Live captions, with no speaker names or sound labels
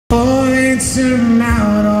turn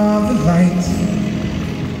out all the lights.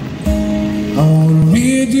 I wanna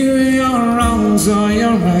read you your wrongs or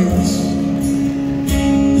your rights.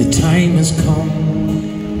 The time has come.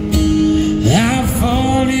 I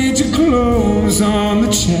folded your clothes on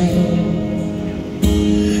the chair.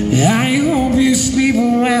 I hope you sleep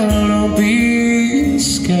well, don't be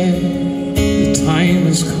scared. The time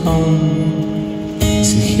has come,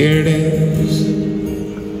 so here it is.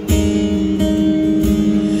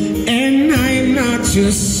 And I'm not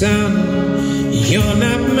your son, you're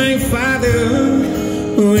not my father.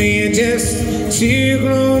 We're just two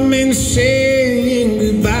grown men saying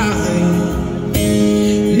goodbye.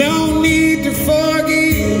 No need to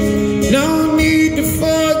forgive, no need to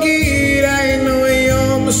forget. I know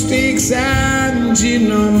your mistakes and you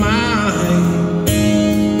know mine.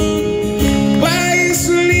 While you're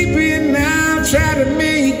sleeping, I'll try to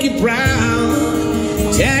make you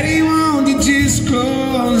proud. Daddy, won't you just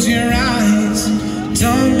close your eyes?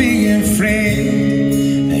 Don't be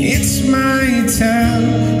afraid, it's my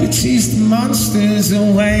turn to chase the monsters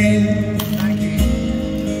away.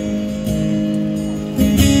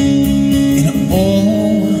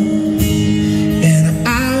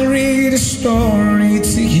 Story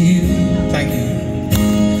to you. Thank you.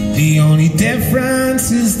 The only difference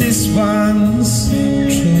is this one's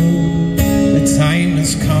true. The time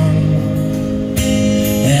has come.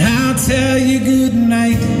 I'll tell you good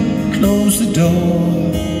night, close the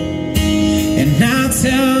door, and I'll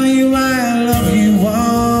tell you I love you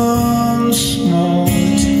once more.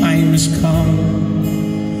 The time has come,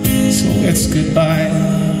 so it's goodbye.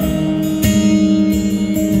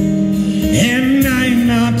 And I'm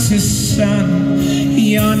not your son,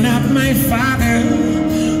 you're not my father.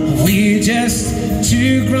 We're just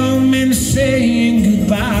two grown men saying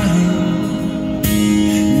goodbye.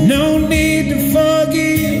 No need to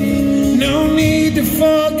forgive, no need to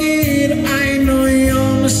forget. I know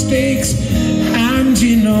your mistakes and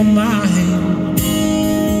you know mine.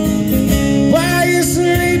 While you're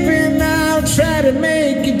sleeping, I'll try to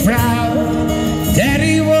make you proud.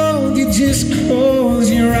 Daddy, won't you just close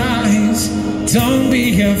your eyes? Don't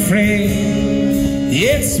be afraid,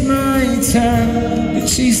 it's my turn to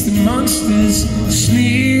chase the monsters.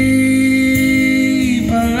 Sleep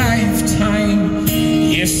a lifetime,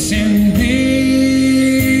 yes indeed,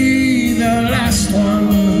 the last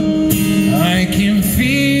one. I can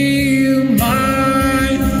feel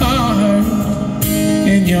my heart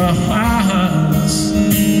in your hearts.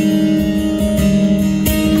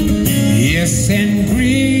 Yes, and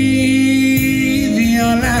breathe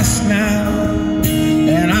your last now.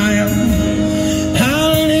 And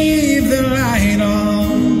I'll leave the light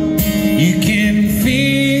on. You can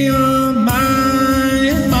feel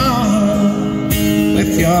my heart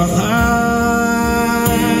with your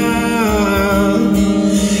heart.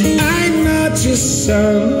 I'm not your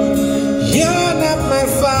son, you're not my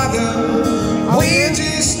father. We're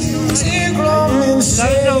just two grown men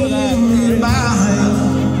saying goodbye.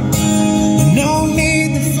 No need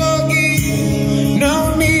to forgive, no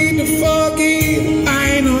need to forgive.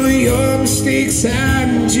 Mistakes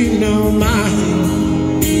and you know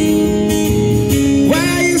mine.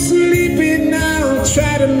 While you're sleeping, I'll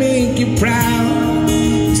try to make you proud.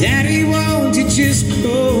 Daddy, won't you just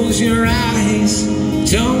close your eyes?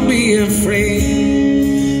 Don't be afraid,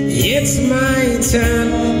 it's my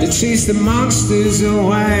turn to chase the monsters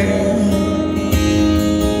away.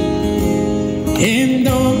 And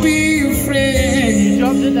don't be afraid,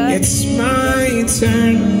 it's my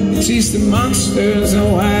turn to chase the monsters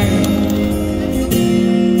away.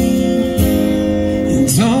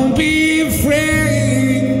 Don't be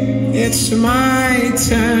afraid, it's my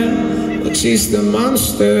turn to chase the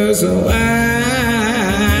monsters away.